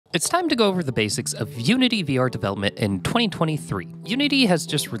It's time to go over the basics of Unity VR development in 2023. Unity has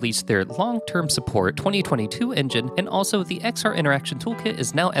just released their long-term support 2022 engine, and also the XR Interaction Toolkit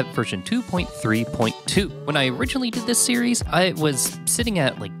is now at version 2.3.2. When I originally did this series, I was sitting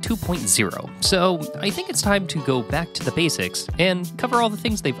at like 2.0, so I think it's time to go back to the basics and cover all the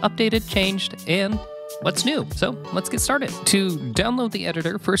things they've updated, changed, and what's new. So let's get started. To download the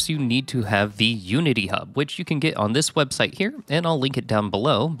editor, first you need to have the Unity Hub, which you can get on this website here, and I'll link it down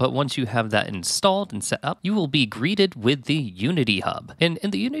below. But once you have that installed and set up, you will be greeted with the Unity Hub. And in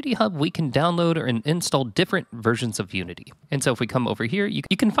the Unity Hub, we can download and install different versions of Unity. And so if we come over here, you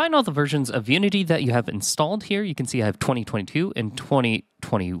can find all the versions of Unity that you have installed here. You can see I have 2022 and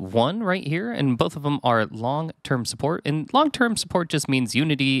 2021 right here, and both of them are long-term support. And long-term support just means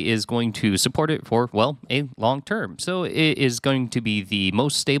Unity is going to support it for, well, a long term. So it is going to be the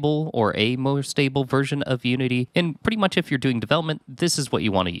most stable or a more stable version of Unity. And pretty much if you're doing development, this is what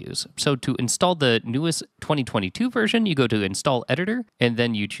you want to use. So to install the newest 2022 version, you go to Install Editor, and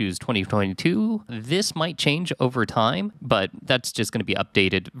then you choose 2022. This might change over time, but that's just going to be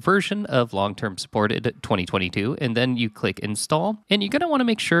updated version of long-term supported 2022. And then you click Install, and you're going to want to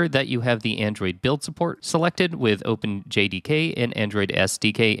make sure that you have the Android build support selected with OpenJDK and Android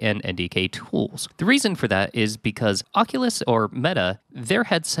SDK and NDK tools. The reason for that is because Oculus or Meta, their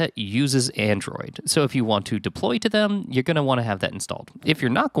headset uses Android. So if you want to deploy to them, you're going to want to have that installed. If you're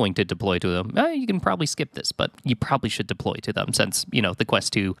not going to deploy to them, you can probably skip this, but you probably should deploy to them since, the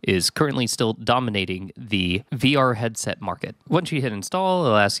Quest 2 is currently still dominating the VR headset market. Once you hit install,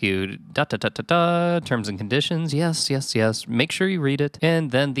 it'll ask you terms and conditions. Yes, yes, yes. Make sure you read it,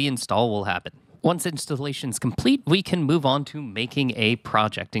 and then the install will happen. Once installation is complete, we can move on to making a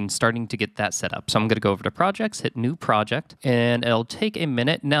project and starting to get that set up. So I'm going to go over to projects, hit new project, and it'll take a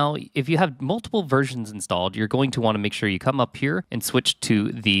minute. Now, if you have multiple versions installed, you're going to want to make sure you come up here and switch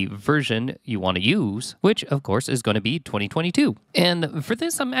to the version you want to use, which of course is going to be 2022. And for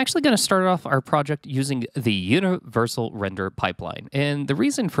this, I'm actually going to start off our project using the universal render pipeline. And the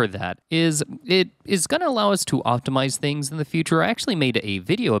reason for that is it is going to allow us to optimize things in the future. I actually made a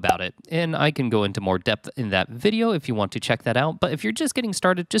video about it, and I can go into more depth in that video if you want to check that out. But if you're just getting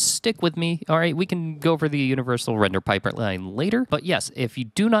started, just stick with me. All right, we can go over the universal render pipeline later. But yes, if you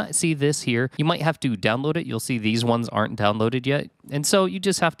do not see this here, you might have to download it. You'll see these ones aren't downloaded yet. And so you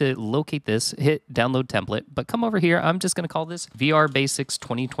just have to locate this, hit download template, but come over here. I'm just going to call this VR Basics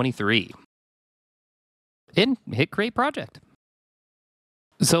 2023 and hit create project.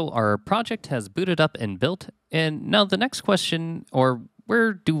 So our project has booted up and built. And now the next question, or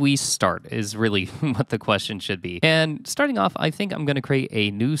where do we start, is really what the question should be. And starting off, I think I'm going to create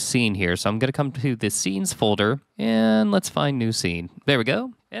a new scene here. So I'm going to come to the scenes folder, and let's find new scene. There we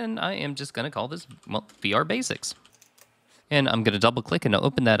go. And I am just going to call this, well, VR Basics. And I'm going to double click and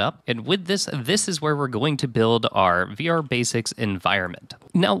open that up. And with this, this is where we're going to build our VR Basics environment.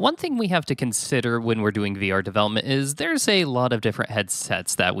 Now, one thing we have to consider when we're doing VR development is there's a lot of different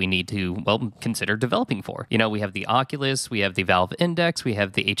headsets that we need to, well, consider developing for. We have the Oculus, we have the Valve Index, we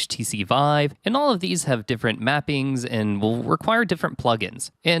have the HTC Vive, and all of these have different mappings and will require different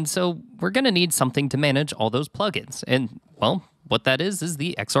plugins. And so we're going to need something to manage all those plugins. And, well, what that is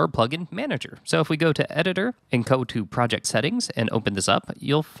the XR Plugin Manager. So if we go to Editor and go to Project Settings and open this up,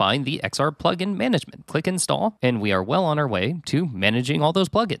 you'll find the XR Plugin Management. Click Install, and we are well on our way to managing all those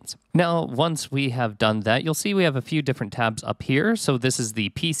plugins. Now, once we have done that, you'll see we have a few different tabs up here. So this is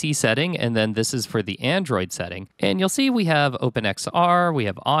the PC setting, and then this is for the Android setting. And you'll see we have OpenXR, we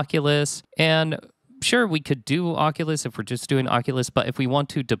have Oculus, and sure, we could do Oculus if we're just doing Oculus, but if we want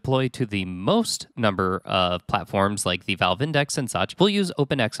to deploy to the most number of platforms like the Valve Index and such, we'll use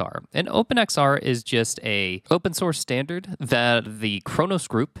OpenXR. And OpenXR is just a open source standard that the Kronos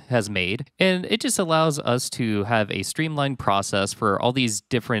group has made, and it just allows us to have a streamlined process for all these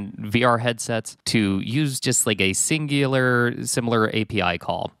different VR headsets to use just like a singular, similar API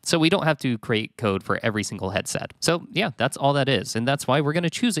call. So we don't have to create code for every single headset. So yeah, that's all that is, and that's why we're going to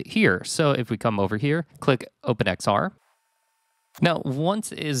choose it here. So if we come over here, click OpenXR. Now,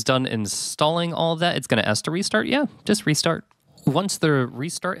 once it is done installing all of that, it's going to ask to restart. Yeah, just restart. Once the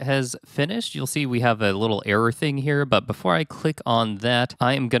restart has finished, you'll see we have a little error thing here, but before I click on that,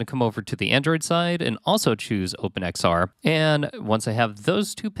 I am going to come over to the Android side and also choose OpenXR. And once I have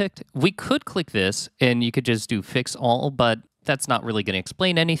those two picked, we could click this and you could just do fix all, but that's not really going to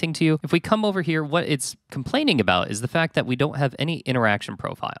explain anything to you. If we come over here, what it's complaining about is the fact that we don't have any interaction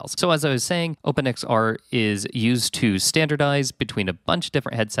profiles. So as I was saying, OpenXR is used to standardize between a bunch of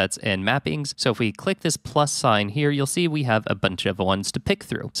different headsets and mappings. So if we click this plus sign here, you'll see we have a bunch of ones to pick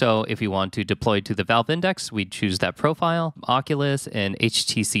through. So if you want to deploy to the Valve Index, we choose that profile, Oculus and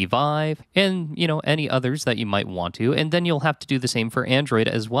HTC Vive, and any others that you might want to. And then you'll have to do the same for Android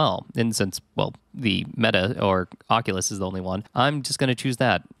as well. And since, well, the Meta or Oculus is the only one, I'm just going to choose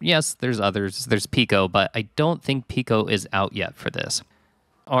that. Yes, there's others. There's Pico, but I don't think Pico is out yet for this.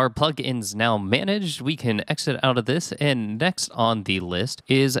 Our plugins now managed, we can exit out of this, and next on the list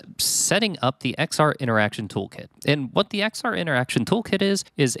is setting up the XR Interaction Toolkit. And what the XR Interaction Toolkit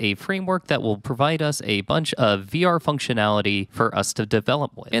is a framework that will provide us a bunch of VR functionality for us to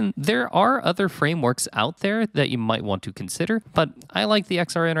develop with. And there are other frameworks out there that you might want to consider, but I like the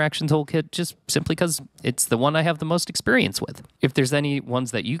XR Interaction Toolkit just simply because it's the one I have the most experience with. If there's any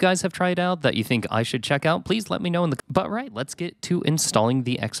ones that you guys have tried out that you think I should check out, please let me know in the... But right, let's get to installing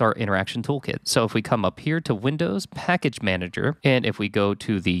the XR Interaction Toolkit. So if we come up here to Windows Package Manager, and if we go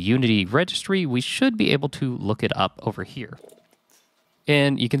to the Unity registry, we should be able to look it up over here.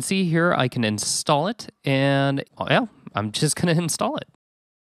 And you can see here I can install it, and yeah, I'm just going to install it.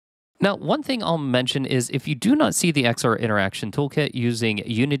 Now, one thing I'll mention is if you do not see the XR Interaction Toolkit using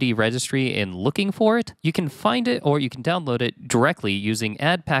Unity Registry and looking for it, you can find it or you can download it directly using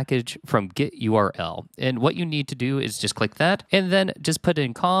add package from git URL. And what you need to do is just click that and then just put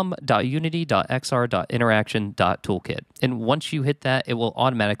in com.unity.xr.interaction.toolkit. And once you hit that, it will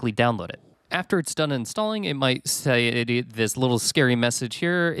automatically download it. After it's done installing, it might say this little scary message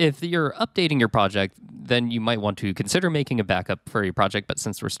here. If you're updating your project, then you might want to consider making a backup for your project. But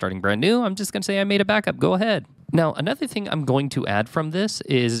since we're starting brand new, I'm just going to say I made a backup. Go ahead. Now, another thing I'm going to add from this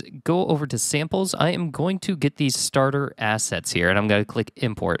is go over to samples. I am going to get these starter assets here, and I'm going to click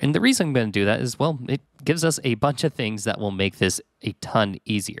import. And the reason I'm going to do that is, well, it gives us a bunch of things that will make this a ton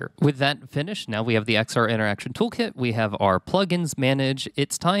easier. With that finished, now we have the XR Interaction Toolkit. We have our plugins managed.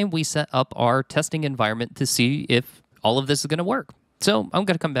 It's time we set up our testing environment to see if all of this is going to work. So I'm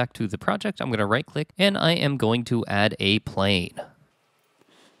going to come back to the project. I'm going to right click, and I am going to add a plane.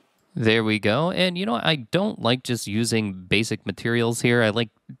 There we go. And I don't like just using basic materials here. I like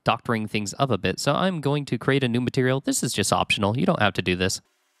doctoring things up a bit. So I'm going to create a new material. This is just optional. You don't have to do this.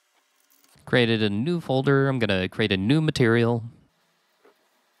 Created a new folder. I'm going to create a new material.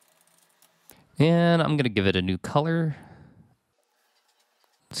 And I'm going to give it a new color.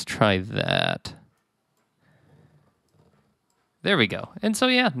 Let's try that. There we go. And so,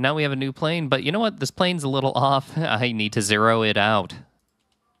 yeah, now we have a new plane. But you know what? This plane's a little off. I need to zero it out.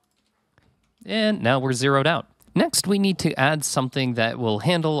 And now we're zeroed out. Next, we need to add something that will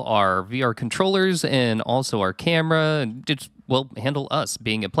handle our VR controllers and also our camera, and it will handle us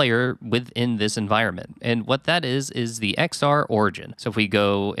being a player within this environment. And what that is the XR Origin. So if we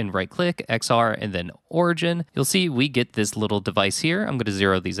go and right-click XR and then Origin, you'll see we get this little device here. I'm going to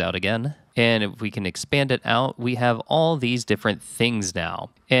zero these out again. And if we can expand it out, we have all these different things now.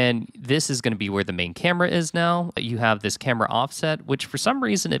 And this is going to be where the main camera is now. You have this camera offset, which for some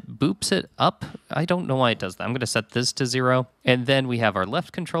reason it boops it up. I don't know why it does that. I'm going to set this to 0. And then we have our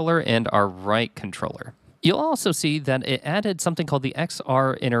left controller and our right controller. You'll also see that it added something called the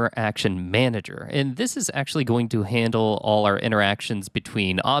XR Interaction Manager. And this is actually going to handle all our interactions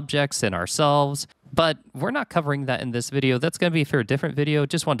between objects and ourselves. But we're not covering that in this video. That's going to be for a different video.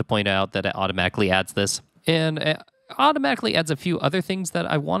 Just wanted to point out that it automatically adds this. And it automatically adds a few other things that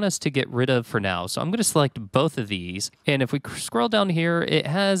I want us to get rid of for now. So I'm going to select both of these. And if we scroll down here, it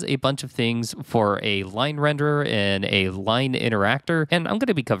has a bunch of things for a line renderer and a line interactor. And I'm going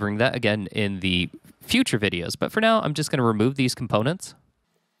to be covering that again in the future videos. But for now, I'm just going to remove these components.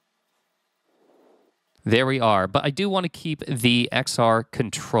 There we are, but I do want to keep the XR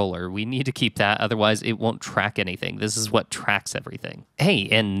controller. We need to keep that, otherwise it won't track anything. This is what tracks everything. Hey,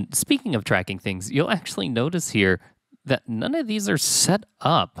 and speaking of tracking things, you'll actually notice here that none of these are set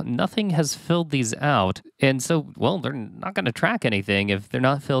up. Nothing has filled these out, and so, well, they're not going to track anything if they're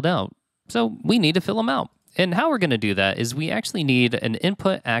not filled out. So we need to fill them out. And how we're going to do that is we actually need an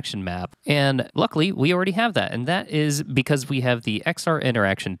input action map. And luckily, we already have that. And that is because we have the XR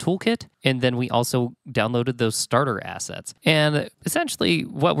Interaction Toolkit, and then we also downloaded those starter assets. And essentially,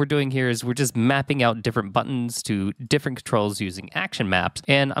 what we're doing here is we're just mapping out different buttons to different controls using action maps.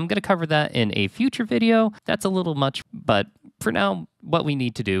 And I'm going to cover that in a future video. That's a little much, but for now, what we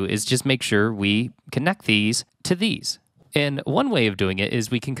need to do is just make sure we connect these to these. And one way of doing it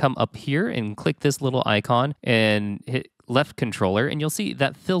is we can come up here and click this little icon and hit left controller, and you'll see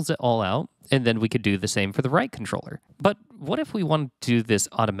that fills it all out. And then we could do the same for the right controller. But what if we want to do this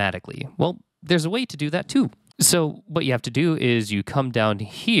automatically? Well, there's a way to do that too. So what you have to do is you come down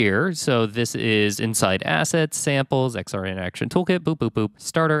here. So this is inside assets, samples, XR Interaction Toolkit, boop, boop, boop,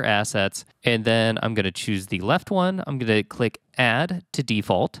 starter assets. And then I'm going to choose the left one. I'm going to click add to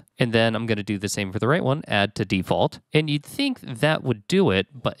default. And then I'm going to do the same for the right one, add to default. And you'd think that would do it,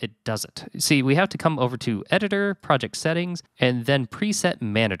 but it doesn't. See, we have to come over to editor, project settings, and then preset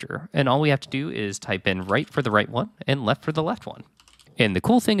manager. And all we have to do is type in right for the right one and left for the left one. And the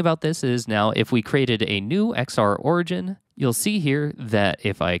cool thing about this is now if we created a new XR origin, you'll see here that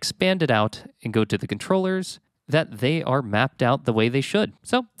if I expand it out and go to the controllers, that they are mapped out the way they should.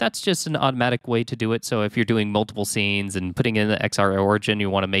 So that's just an automatic way to do it. So if you're doing multiple scenes and putting in the XR origin, you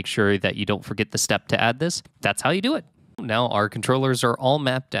want to make sure that you don't forget the step to add this. That's how you do it. Now our controllers are all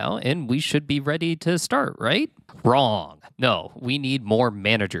mapped out and we should be ready to start, right? Wrong. No, we need more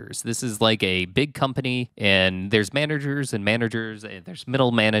managers. This is like a big company and there's managers and there's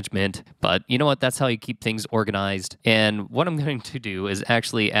middle management. But you know what? That's how you keep things organized. And what I'm going to do is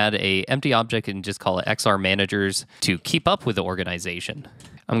actually add a empty object and just call it XR managers to keep up with the organization.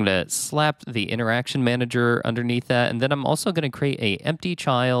 I'm going to slap the interaction manager underneath that. And then I'm also going to create a empty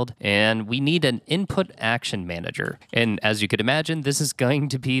child and we need an input action manager. And as you could imagine, this is going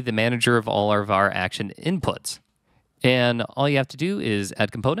to be the manager of all of our action inputs. And all you have to do is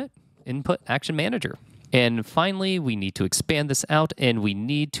add component, input action manager. And finally, we need to expand this out and we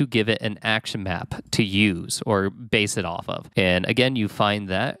need to give it an action map to use or base it off of. And again, you find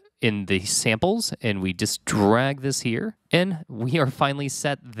that in the samples and we just drag this here and we are finally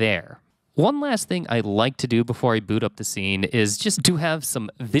set there. One last thing I like to do before I boot up the scene is just to have some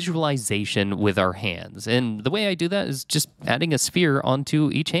visualization with our hands. And the way I do that is just adding a sphere onto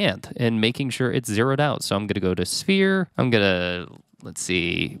each hand and making sure it's zeroed out. So I'm going to go to sphere. I'm going to, let's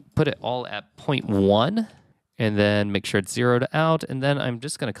see, put it all at 0.1 and then make sure it's zeroed out. And then I'm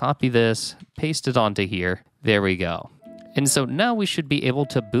just going to copy this, paste it onto here. There we go. And so now we should be able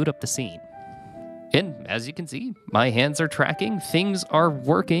to boot up the scene. And as you can see, my hands are tracking, things are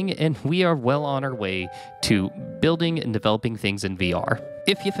working, and we are well on our way to building and developing things in VR.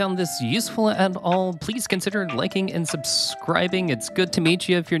 If you found this useful at all, please consider liking and subscribing. It's good to meet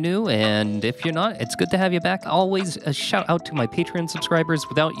you if you're new, and if you're not, it's good to have you back. Always a shout out to my Patreon subscribers.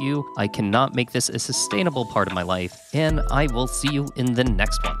 Without you, I cannot make this a sustainable part of my life, and I will see you in the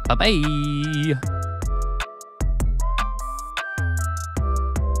next one. Bye-bye!